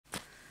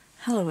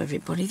Hello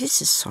everybody, this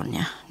is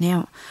Sonia.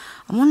 Now,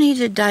 I'm on here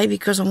today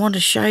because I want to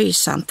show you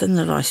something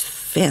that I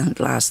found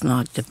last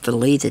night that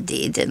Valita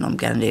did, and I'm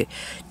going to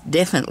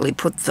definitely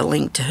put the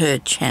link to her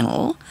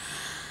channel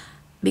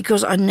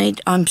because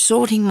I'm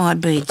sorting my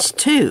beads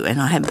too, and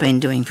I have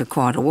been doing for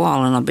quite a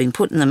while, and I've been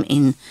putting them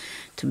in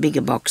to bigger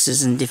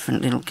boxes and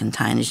different little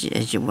containers,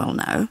 as you well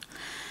know.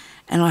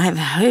 And I have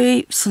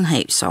heaps and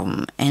heaps of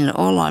them, and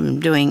all I'm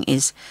doing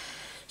is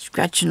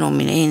scratching all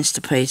my hands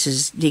to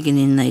pieces, digging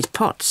in these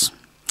pots.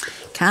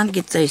 Can't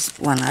get this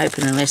one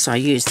open unless I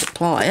use the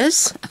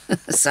pliers,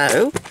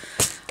 so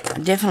I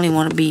definitely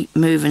want to be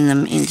moving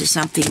them into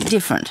something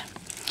different.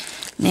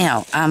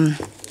 Now,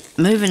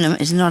 moving them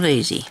is not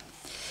easy.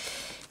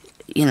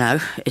 You know,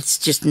 it's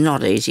just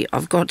not easy.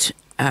 I've got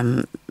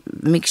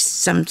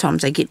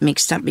sometimes they get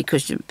mixed up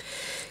because you're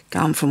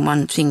going from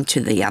one thing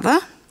to the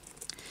other.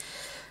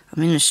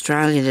 I'm in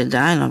Australia today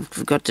and I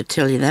forgot to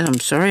tell you that.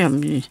 I'm sorry,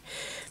 I've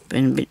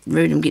been a bit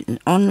rude. I'm getting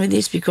on with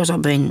this because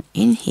I've been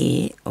in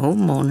here all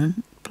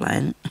morning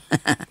playing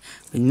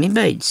with my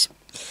beads.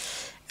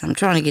 I'm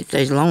trying to get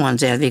these long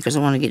ones out of there because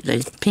I want to get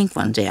these pink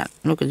ones out.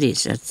 Look at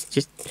this, it's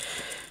just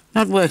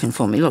not working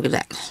for me. Look at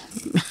that.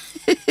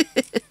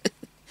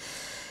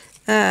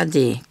 Ah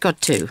dear,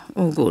 got two,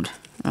 all good.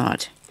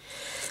 Right,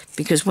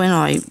 because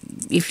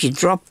if you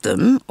drop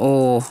them,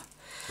 or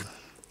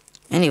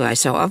anyway,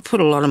 so I've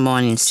put a lot of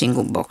mine in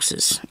single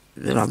boxes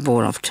that I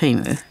bought off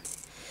Temu.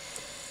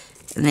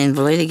 And then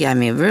Valita gave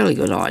me a really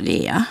good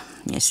idea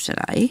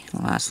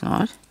last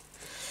night,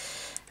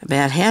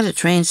 about how to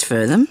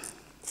transfer them.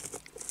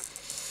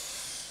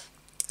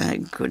 Oh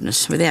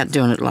goodness, without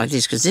doing it like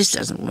this, because this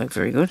doesn't work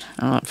very good.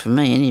 Not for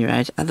me, at any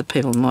rate. Other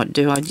people might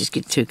do. I just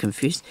get too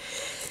confused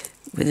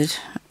with it.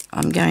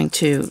 I'm going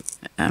to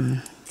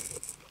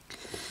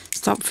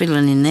stop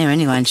fiddling in there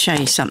anyway and show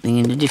you something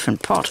in a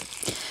different pot.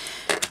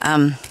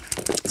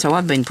 So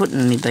I've been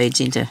putting my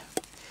beads into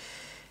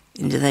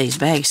these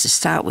bags to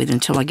start with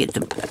until I get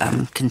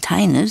the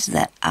containers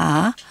that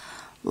are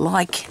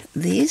like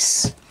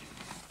this.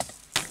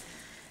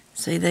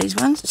 See these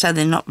ones? So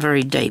they're not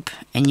very deep,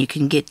 and you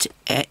can get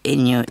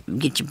your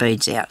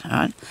beads out. All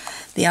right.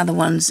 The other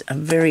ones are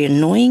very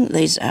annoying.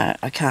 These are,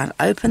 I can't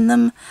open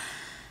them,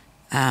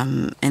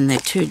 and they're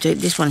too deep.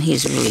 This one here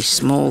is really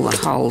small, the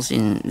holes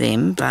in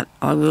them, but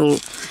I will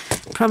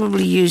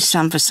probably use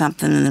some for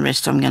something, and the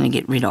rest I'm going to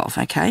get rid of.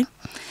 Okay.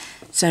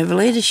 So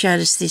Valita showed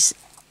us this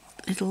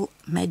little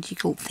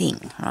magical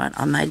thing, right?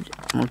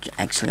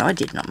 Actually I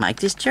did not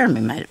make this.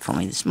 Jeremy made it for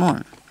me this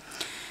morning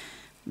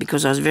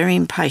because I was very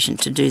impatient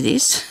to do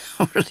this.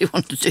 I really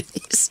want to do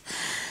this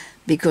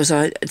because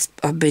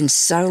I've been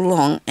so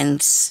long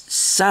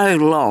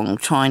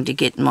trying to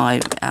get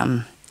my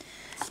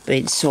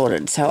beads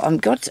sorted. So I've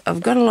got a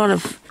lot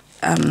of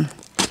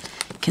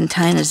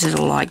containers that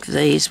are like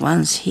these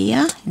ones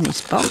here in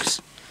this box.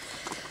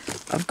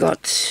 I've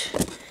got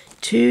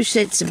two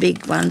sets of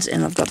big ones,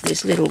 and I've got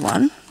this little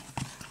one.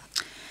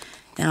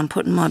 And I'm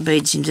putting my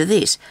beads into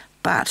this.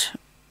 But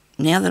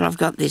now that I've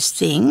got this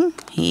thing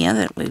here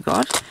that we've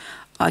got,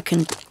 I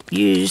can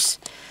use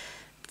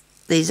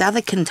these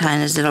other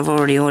containers that I've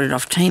already ordered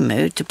off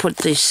Temu to put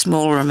these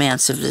smaller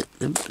amounts of the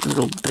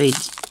little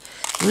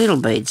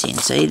beads in.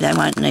 See, they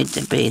won't need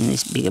to be in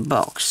this bigger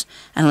box.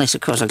 Unless,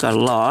 of course, I've got a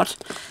lot.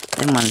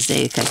 Them ones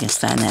there, they can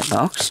stay in that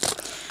box.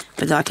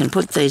 But I can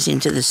put these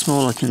into the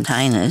smaller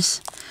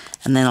containers,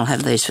 and then I'll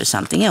have these for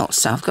something else.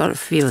 So I've got a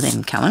few of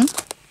them coming.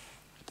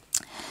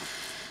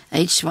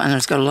 Each one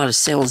has got a lot of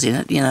cells in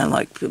it, you know,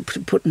 like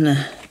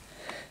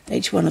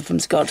each one of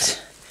them's got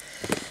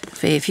a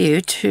fair few.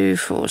 2,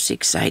 4,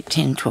 6, 8,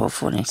 10, 12,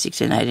 14,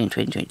 16, 18,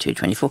 20, 22,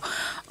 24.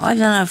 I don't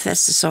know if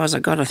that's the size I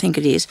got. I think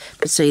it is.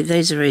 But see,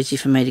 these are easy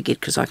for me to get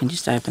because I can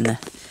just open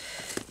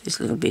this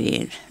little bit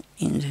here.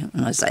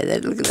 When I say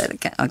that, look at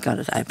that, I got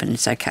it open.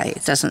 It's okay.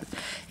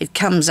 It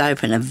comes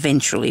open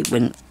eventually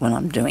when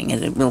I'm doing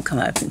it. It will come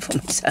open for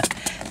me. So,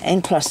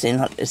 and plus they're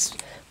not as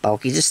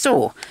bulky to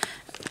store.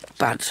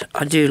 But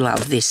I do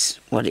love this,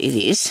 what it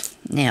is.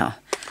 Now,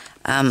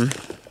 so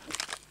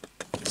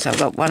I've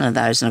got one of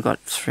those, and I've got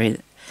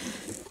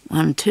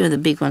two of the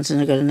big ones, and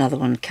I've got another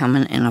one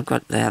coming, and I've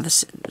got the other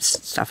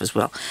stuff as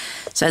well.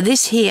 So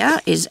this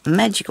here is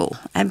magical,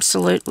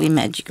 absolutely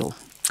magical.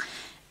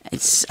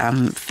 It's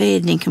fair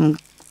dinkum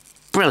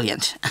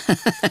brilliant.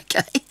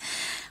 Okay.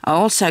 I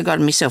also got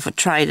myself a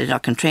tray that I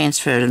can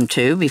transfer them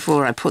to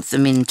before I put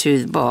them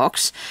into the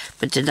box,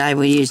 but today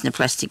we're using a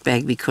plastic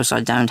bag because I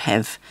don't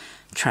have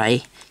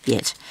tray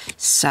yet.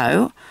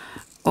 So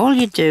all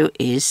you do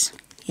is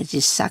you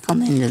just suck on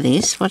the end of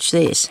this. Watch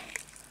this.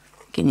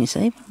 Can you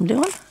see what I'm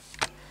doing?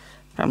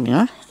 Probably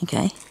not.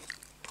 Okay.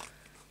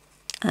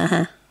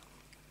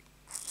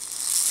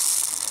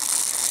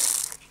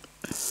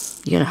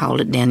 You got to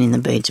hold it down in the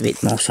beads a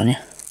bit more,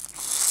 Sonia.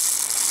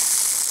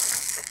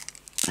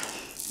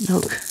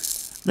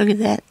 Look at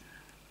that.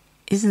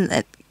 Isn't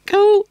that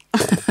cool?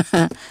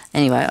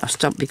 Anyway, I'll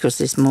stop because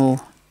there's more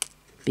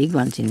big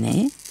ones in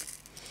there.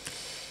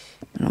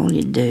 And all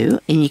you do,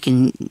 and you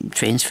can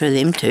transfer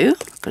them too,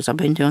 because I've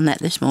been doing that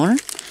this morning.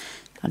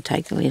 I'll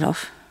take the lid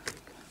off.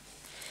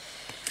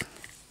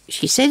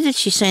 she said that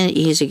she seen it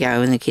years ago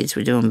when the kids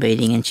were doing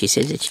beading, and she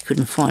said that she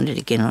couldn't find it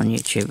again on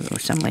YouTube or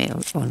somewhere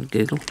on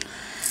Google.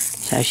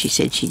 So she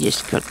said she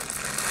just got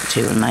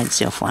two and made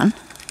herself one.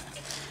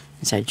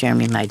 And so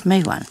Jeremy made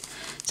me one.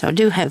 So I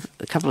do have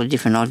a couple of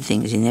different odd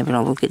things in there, but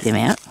I will get them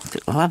out.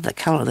 I love the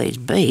colour of these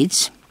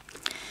beads.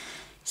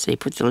 So you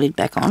put the lid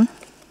back on.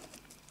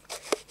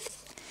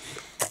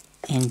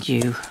 And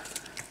you...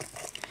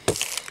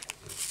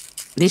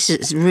 This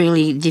is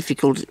really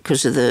difficult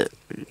because of the...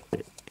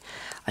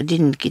 I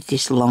didn't get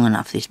this long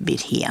enough, this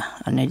bit here.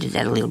 I needed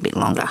that a little bit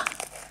longer.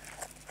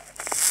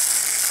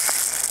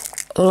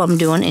 All I'm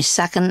doing is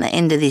sucking the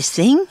end of this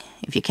thing.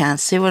 If you can't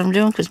see what I'm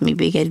doing, because my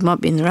big head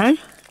might be in the road.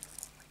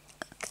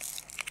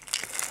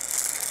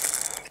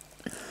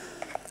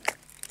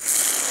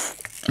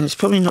 And it's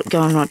probably not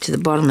going right to the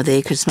bottom of there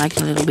because it's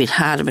making it a little bit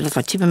harder. But if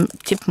I tip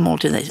them all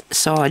to the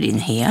side in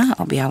here,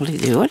 I'll be able to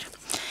do it.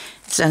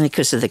 It's only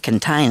because of the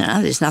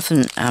container. There's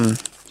nothing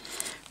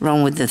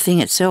wrong with the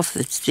thing itself.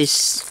 It's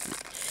this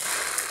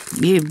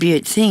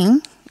beaut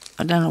thing.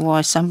 I don't know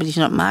why somebody's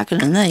not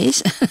marketing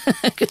these,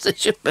 because they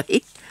should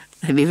be.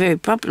 They'd be very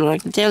popular, I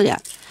can tell you.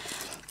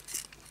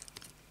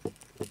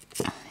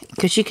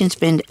 Because you can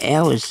spend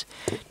hours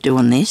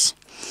doing this.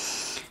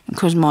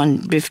 Because mine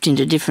drift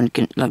into different,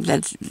 like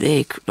that's,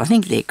 I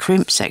think they're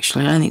crimps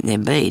actually, I don't think they're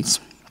beads.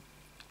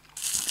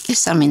 There's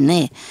some in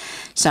there.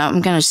 So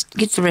I'm going to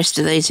get the rest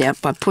of these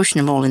out by pushing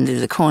them all into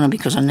the corner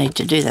because I need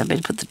to do that. I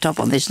better put the top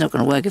on. This is not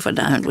going to work if I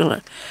don't, will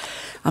it?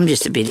 I'm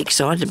just a bit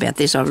excited about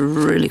this. I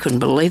really couldn't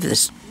believe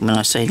this when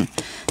I seen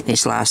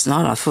this last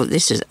night. I thought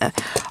this is...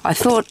 I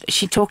thought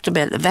she talked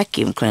about the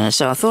vacuum cleaner,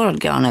 so I thought I'd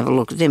go and have a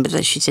look at them,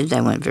 but she said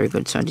they weren't very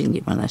good, so I didn't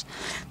get one of those.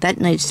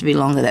 That needs to be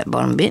longer, that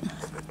bottom bit.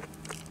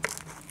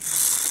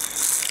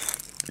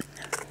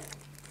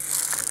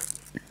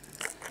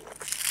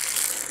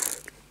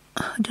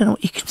 I don't know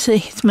what you can see.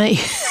 It's me.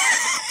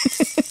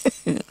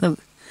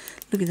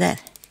 Look at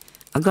that.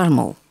 I got them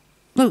all.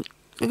 Look,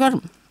 I got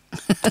them.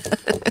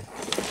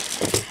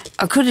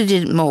 I could have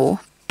did it more,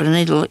 but I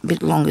need a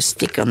bit longer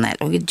stick on that.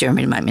 I'll get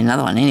Jeremy to make me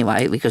another one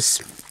anyway,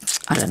 because,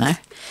 I don't know,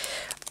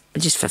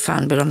 just for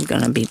fun, but I'm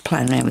going to be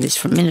playing around with this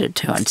for a minute or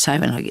two, I'd say,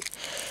 when I get...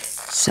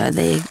 So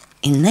they're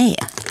in there.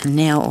 And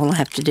now all I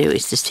have to do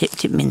is just tip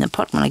them in the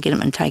pot when I get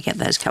them and take out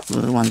those couple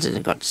of the ones that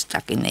have got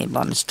stuck in there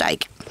by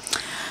mistake.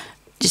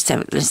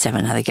 Let's have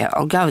another go.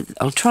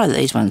 I'll try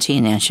these ones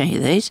here now and show you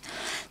these.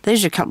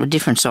 These are a couple of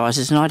different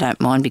sizes, and I don't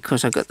mind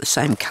because I've got the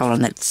same colour,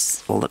 and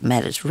that's all that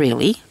matters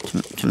really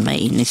to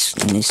me in this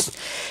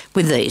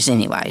with these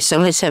anyway. So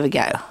let's have a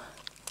go.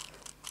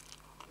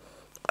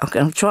 Okay,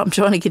 I'm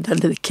trying to get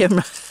under the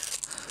camera.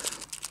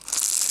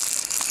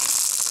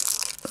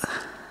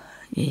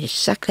 You just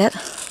suck that.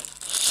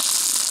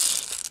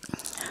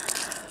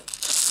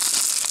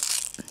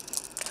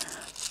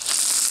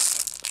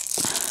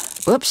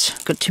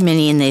 Whoops, got too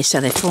many in there,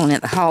 so they're falling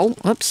out the hole.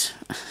 Whoops,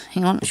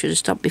 hang on, I should have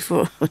stopped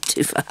before I went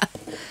too far.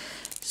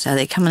 So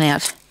they're coming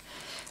out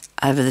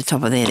over the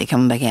top of there, they're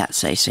coming back out,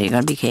 see, so you've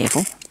got to be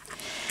careful.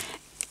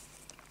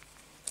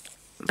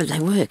 But they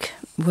work.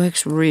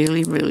 Works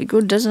really, really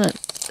good, doesn't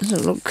it? Doesn't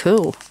it look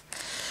cool?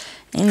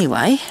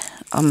 Anyway,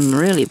 I'm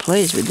really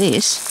pleased with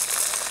this.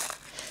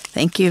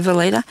 Thank you,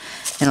 Valita.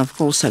 And I've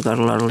also got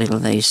a lot of little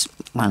of these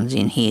ones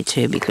in here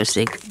too, because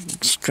they're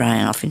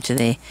straying off into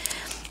there.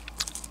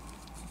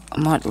 I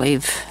might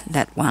leave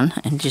that one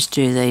and just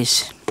do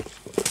these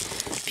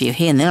for you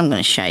here, and then I'm going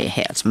to show you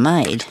how it's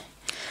made.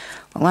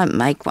 I won't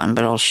make one,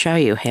 but I'll show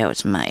you how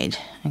it's made,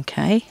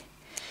 okay?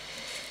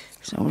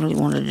 So I really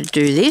wanted to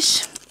do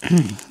this.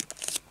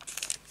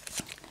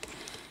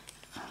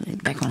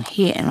 Back on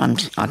here,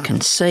 and I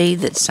can see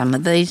that some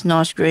of these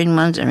nice green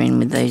ones are in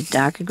with these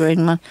darker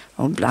green ones,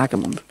 or darker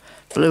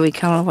bluey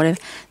colour, whatever.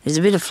 There's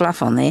a bit of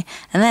fluff on there,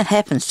 and that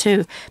happens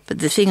too, but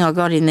the thing I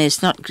got in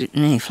there's not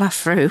getting any fluff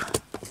through.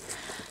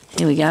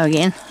 Here we go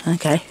again.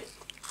 Okay.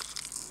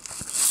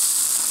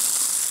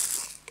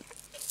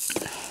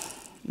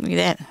 Look at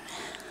that.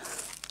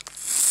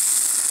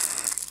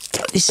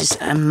 This is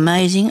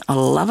amazing. I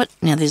love it.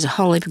 Now there's a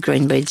whole heap of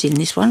green beads in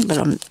this one, but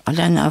I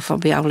don't know if I'll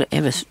be able to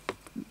ever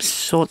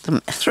sort them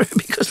through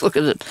because look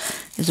at it.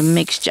 There's a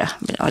mixture,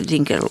 but I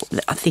think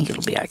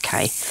it'll be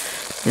okay.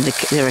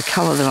 They're a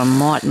colour that I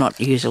might not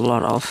use a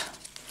lot of.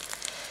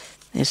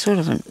 They're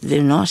they're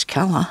a nice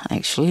colour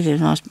actually. They're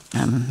nice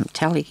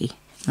metallic-y.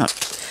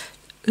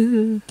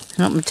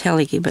 Not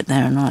metallic-y, but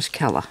they're a nice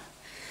colour.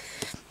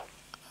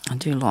 I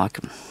do like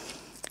them.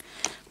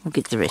 We'll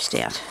get the rest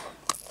out.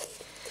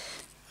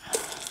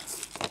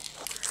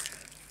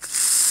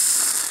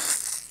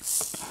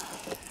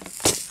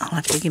 I'll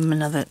have to give them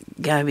another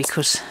go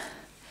because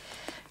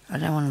I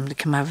don't want them to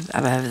come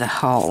over the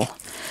hole.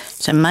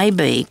 So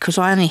maybe, because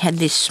I only had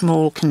this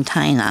small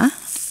container,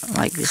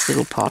 like this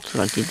little pot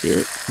that we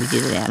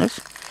did it out of.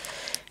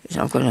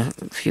 So I've got a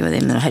few of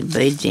them that I had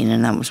beads in,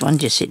 and there was one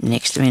just sitting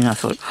next to me, and I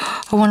thought,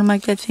 oh, I want to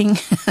make that thing.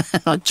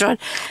 I tried,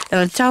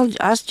 and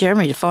asked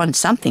Jeremy to find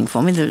something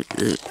for me,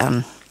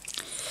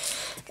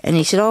 and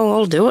he said, oh,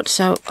 I'll do it,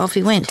 so off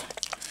he went.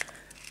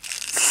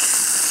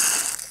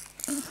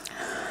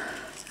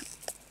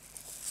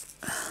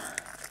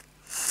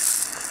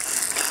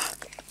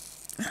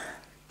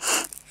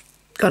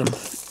 Got them.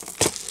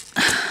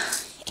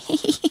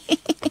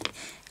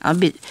 I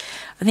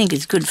think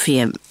it's good for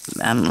your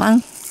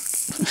lung.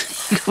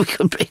 We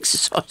could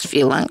exercise for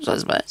your lungs, I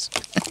suppose.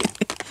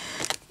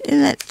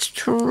 Isn't that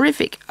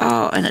terrific?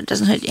 Oh, and it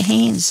doesn't hurt your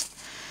hands.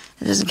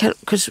 It doesn't cut,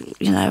 because,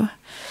 you know,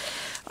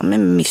 I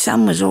remember my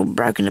thumb was all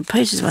broken to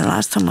pieces when the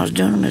last time I was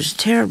doing them. It was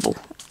terrible.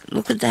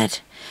 Look at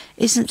that.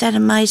 Isn't that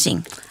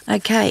amazing?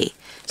 Okay,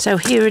 so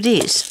here it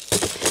is.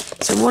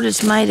 So what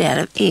it's made out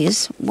of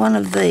is one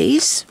of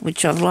these,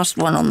 which I've lost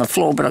one on the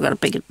floor, but I've got to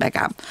pick it back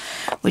up,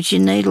 which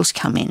your needles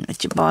come in,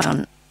 that you buy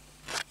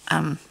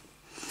on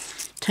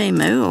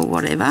Timu or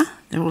whatever.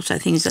 There are also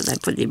things that they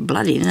put your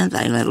blood in, and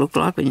they look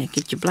like when you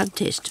get your blood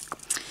test.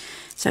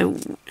 So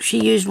she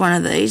used one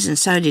of these, and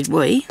so did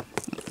we,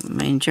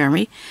 me and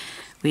Jeremy.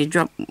 We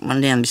dropped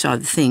one down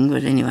beside the thing,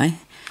 but anyway.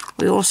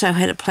 We also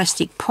had a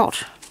plastic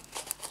pot.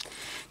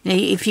 Now,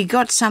 if you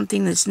got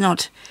something that's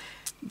not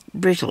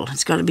brittle,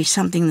 it's got to be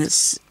something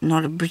that's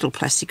not a brittle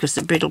plastic, because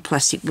the brittle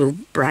plastic will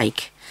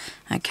break.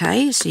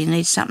 Okay, so you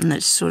need something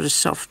that's sort of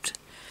soft,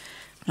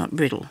 not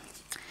brittle.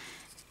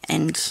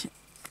 And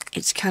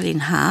it's cut in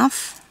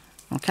half.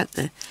 I'll cut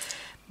the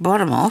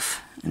bottom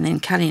off and then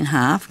cut in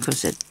half,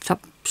 because the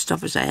top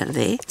stoppers are out of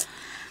there.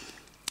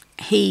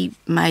 He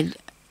made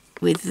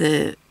with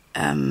the,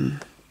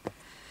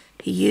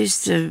 he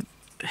used the,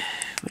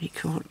 what do you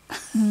call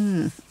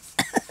it,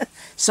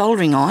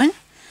 soldering iron,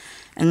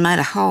 and made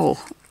a hole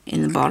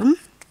in the bottom,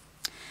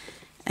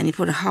 and he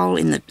put a hole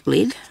in the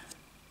lid,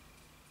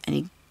 and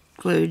he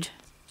glued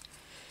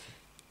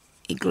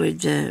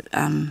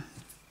the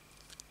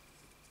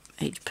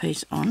each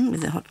piece on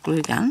with a hot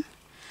glue gun,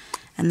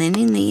 and then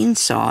in the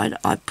inside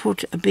I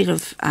put a bit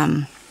of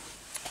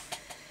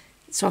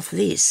it's off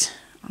this.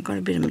 I've got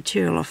a bit of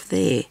material off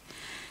there,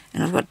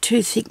 and I've got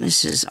two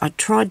thicknesses. I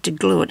tried to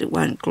glue it, it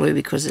won't glue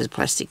because there's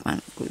plastic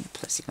won't glue,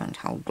 plastic won't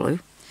hold glue.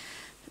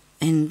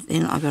 And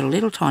then I got a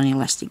little tiny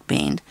elastic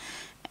band,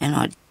 and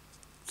I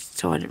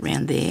tied it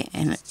round there,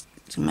 and it,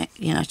 to make,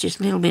 you know, it's just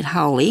a little bit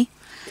holy,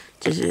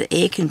 so the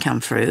air can come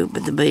through,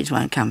 but the beads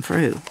won't come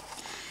through.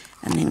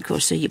 And then, of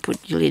course, so you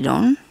put your lid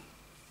on.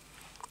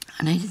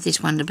 I needed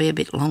this one to be a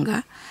bit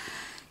longer,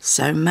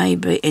 so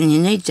maybe, and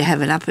you need to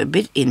have it up a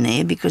bit in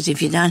there, because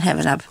if you don't have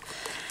it up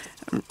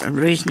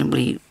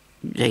reasonably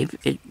deep,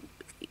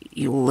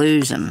 you'll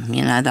lose them,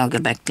 you know, they'll go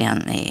back down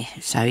there.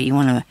 So you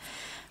want to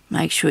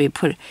make sure you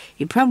put,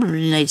 you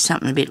probably need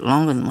something a bit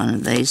longer than one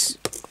of these,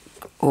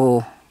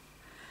 or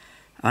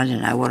I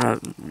don't know what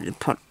the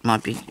pot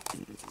might be.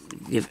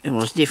 It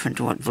was different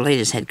to what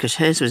Valita's had, because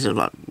hers was a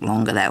lot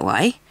longer that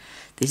way.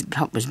 This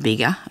pot was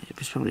bigger. It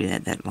was probably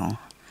that long.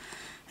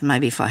 And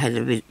maybe if I had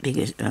a bit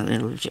bigger, a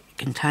little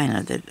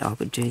container, that I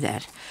could do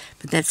that.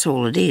 But that's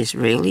all it is,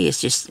 really.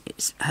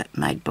 It's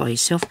made by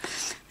yourself.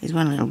 There's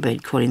one little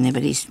bead caught in there,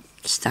 but he's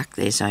stuck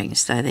there, so he can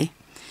stay there.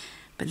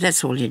 But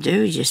that's all you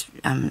do. You just,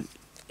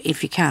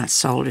 if you can't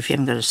solder, if you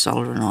haven't got a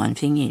solder and iron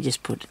thing, you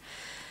just put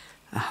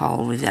a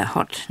hole with a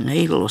hot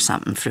needle or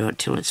something through it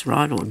till it's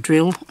right, or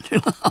drill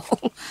a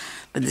hole.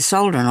 But the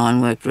solder and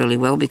iron worked really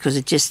well, because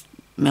it just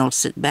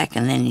melts it back,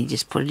 and then you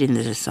just put it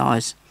into the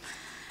size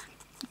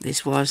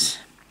this was,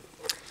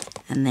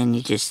 and then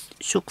you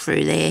just shook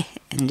through there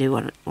and do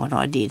what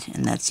I did,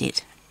 and that's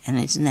it. And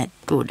isn't that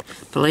good?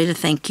 Valita,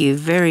 thank you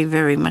very,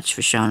 very much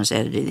for showing us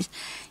how to do this.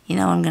 You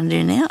know what I'm going to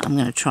do now? I'm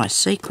going to try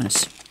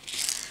sequins,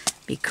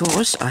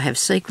 because I have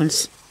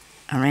sequins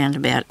around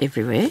about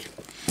everywhere,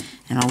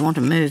 and I want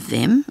to move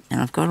them,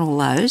 and I've got all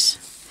those.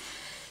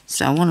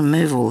 So I want to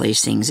move all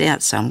these things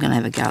out, so I'm going to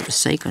have a go at the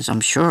sequins.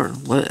 I'm sure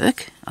it'll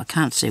work. I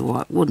can't see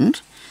why it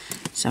wouldn't.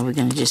 So we're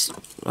going to just,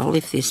 I'll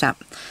lift this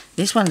up.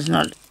 This one's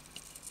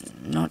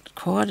not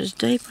quite as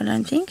deep, I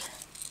don't think.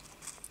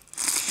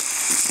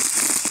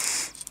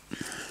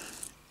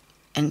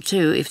 And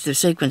two, if the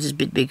sequins is a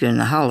bit bigger in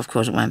the hole, of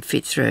course it won't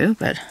fit through,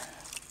 but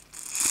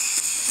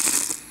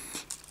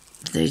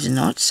these are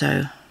not,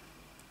 so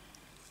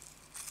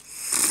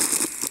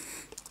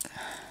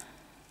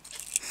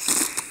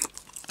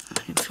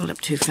fill it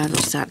up too far,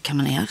 they'll start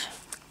coming out.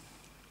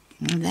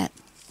 Like that.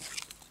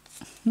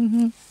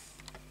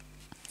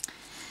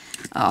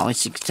 Oh,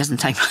 it doesn't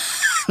take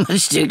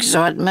much to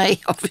excite me,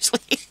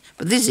 obviously.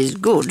 But this is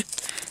good.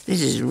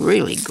 This is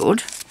really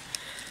good.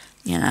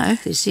 You know,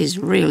 this is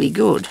really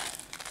good.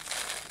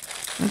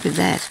 Look at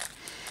that.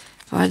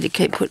 If I had to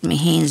keep putting my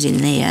hands in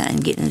there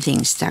and getting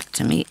things stuck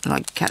to me,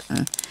 like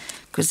cutting,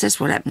 because that's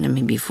what happened to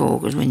me before,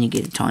 because when you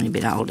get a tiny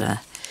bit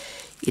older,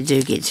 you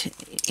do get,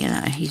 you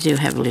know, you do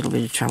have a little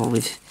bit of trouble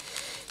with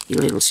your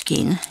little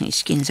skin. Your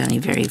skin's only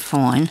very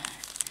fine,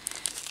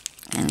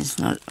 and it's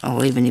not,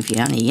 or even if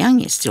you're only young,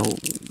 you still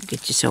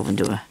get yourself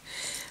into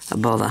a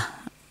bother.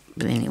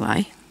 But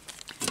anyway,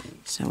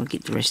 so we'll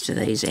get the rest of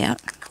these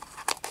out.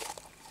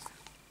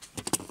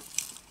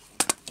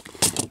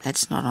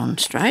 That's not on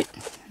straight.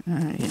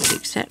 I'm going to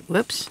fix that.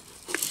 Whoops.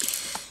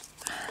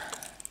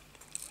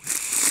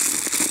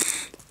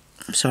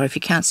 I'm sorry if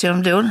you can't see what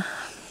I'm doing.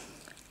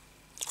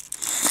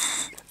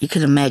 You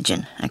can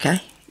imagine,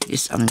 okay?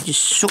 I'm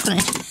just sooking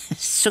it,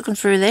 sooking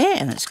through there,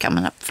 and it's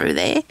coming up through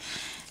there,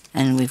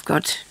 And we've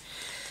got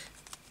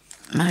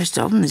most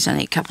of them. There's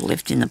only a couple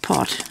left in the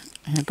pot,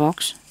 in the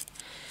box.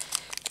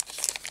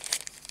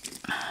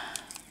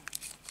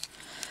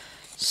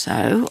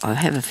 So I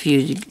have a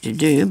few to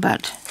do,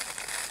 but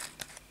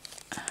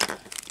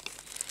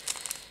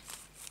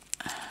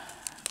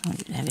I'll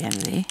get that out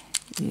of there.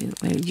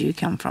 Where did you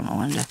come from, I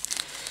wonder?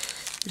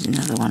 There's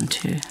another one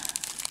too.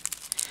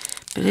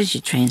 But as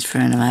you're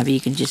transferring them over,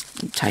 you can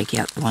just take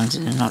out the ones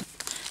that are not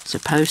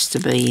supposed to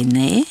be in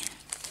there.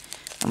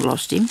 I've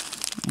lost him.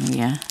 There we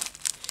go.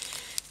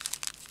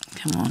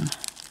 Come on.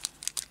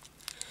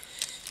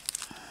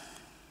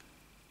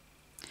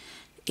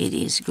 It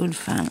is good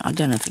fun. I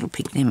don't know if it'll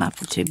pick them up.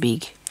 They're too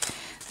big.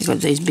 They've got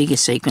these bigger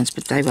sequins,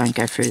 but they won't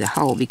go through the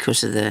hole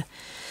because of the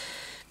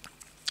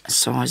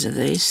size of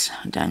these.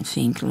 I don't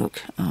think.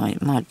 Look, oh,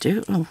 it might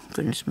do. Oh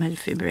goodness, made a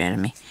fibber out of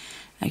me.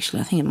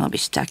 Actually, I think it might be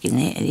stuck in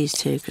there. It is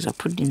too, because I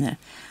put it in the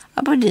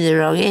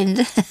wrong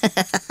end.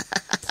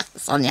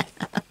 Sonia.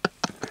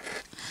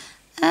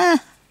 Can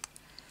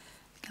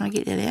I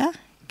get that out?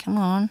 Come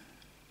on.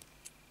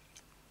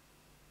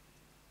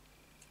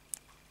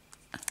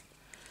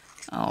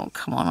 Oh,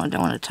 come on, I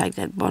don't want to take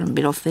that bottom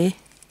bit off there.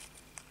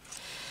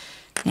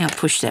 Now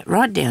push that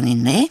right down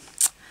in there.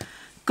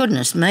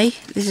 Goodness me,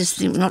 this is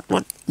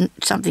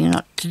something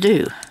not to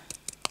do.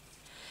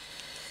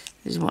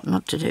 This is what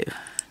not to do.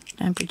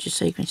 Don't put your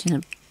sequins in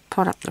the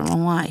pot up the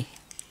wrong way.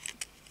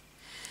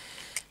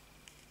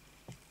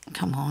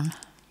 Come on.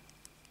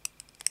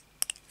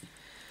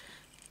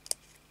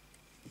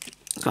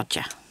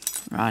 Gotcha.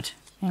 Right,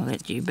 I'll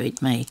let you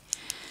beat me.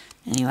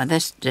 Anyway,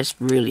 that's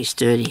really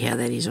sturdy how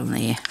that is on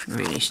there.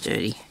 Really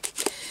sturdy.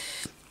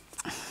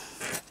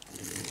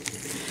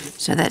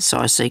 So that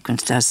size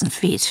sequence doesn't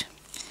fit.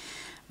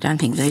 Don't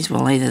think these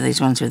will either.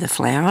 These ones with the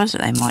flowers,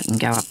 they mightn't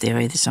go up there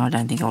either, so I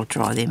don't think I'll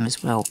try them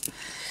as well.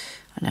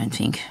 I don't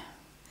think.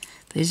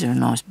 These are a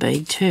nice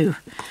bead too.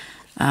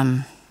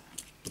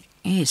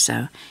 Yeah,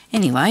 so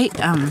anyway,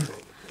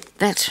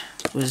 that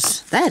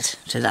was that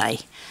today.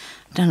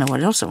 Don't know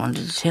what else I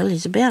wanted to tell you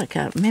about. I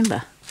can't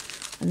remember.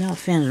 I know I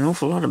found an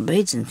awful lot of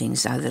beads and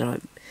things though that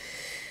I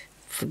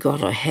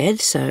forgot I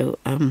had, so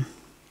I've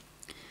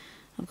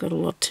got a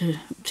lot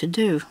to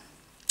do.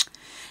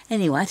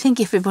 Anyway, thank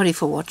you everybody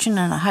for watching,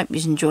 and I hope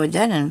you enjoyed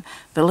that. And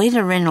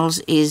Valita Reynolds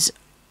is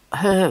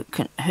her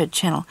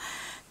channel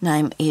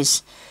name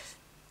is,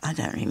 I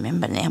don't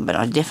remember now, but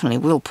I definitely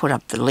will put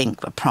up the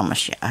link, I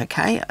promise you,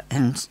 okay?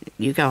 And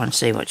you go and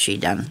see what she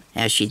done,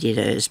 how she did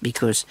hers,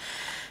 because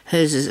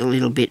hers is a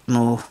little bit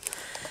more,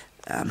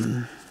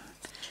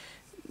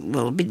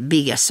 well, a bit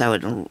bigger, so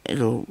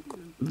it'll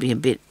be a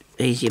bit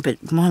easier,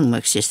 but mine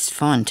works just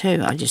fine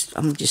too. I'm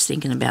just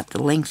thinking about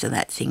the length of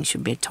that thing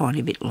should be a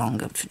tiny bit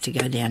longer to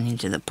go down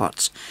into the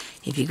pots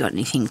if you've got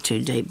anything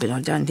too deep, but I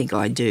don't think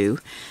I do.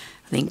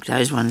 I think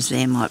those ones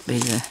there might be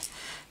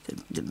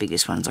the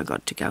biggest ones I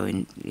got to go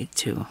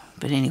into.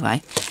 But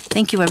anyway,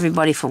 thank you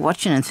everybody for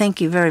watching, and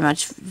thank you very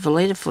much,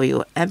 Valita, for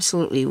your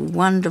absolutely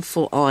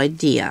wonderful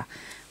idea.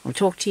 I'll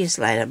talk to you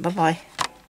later. Bye-bye.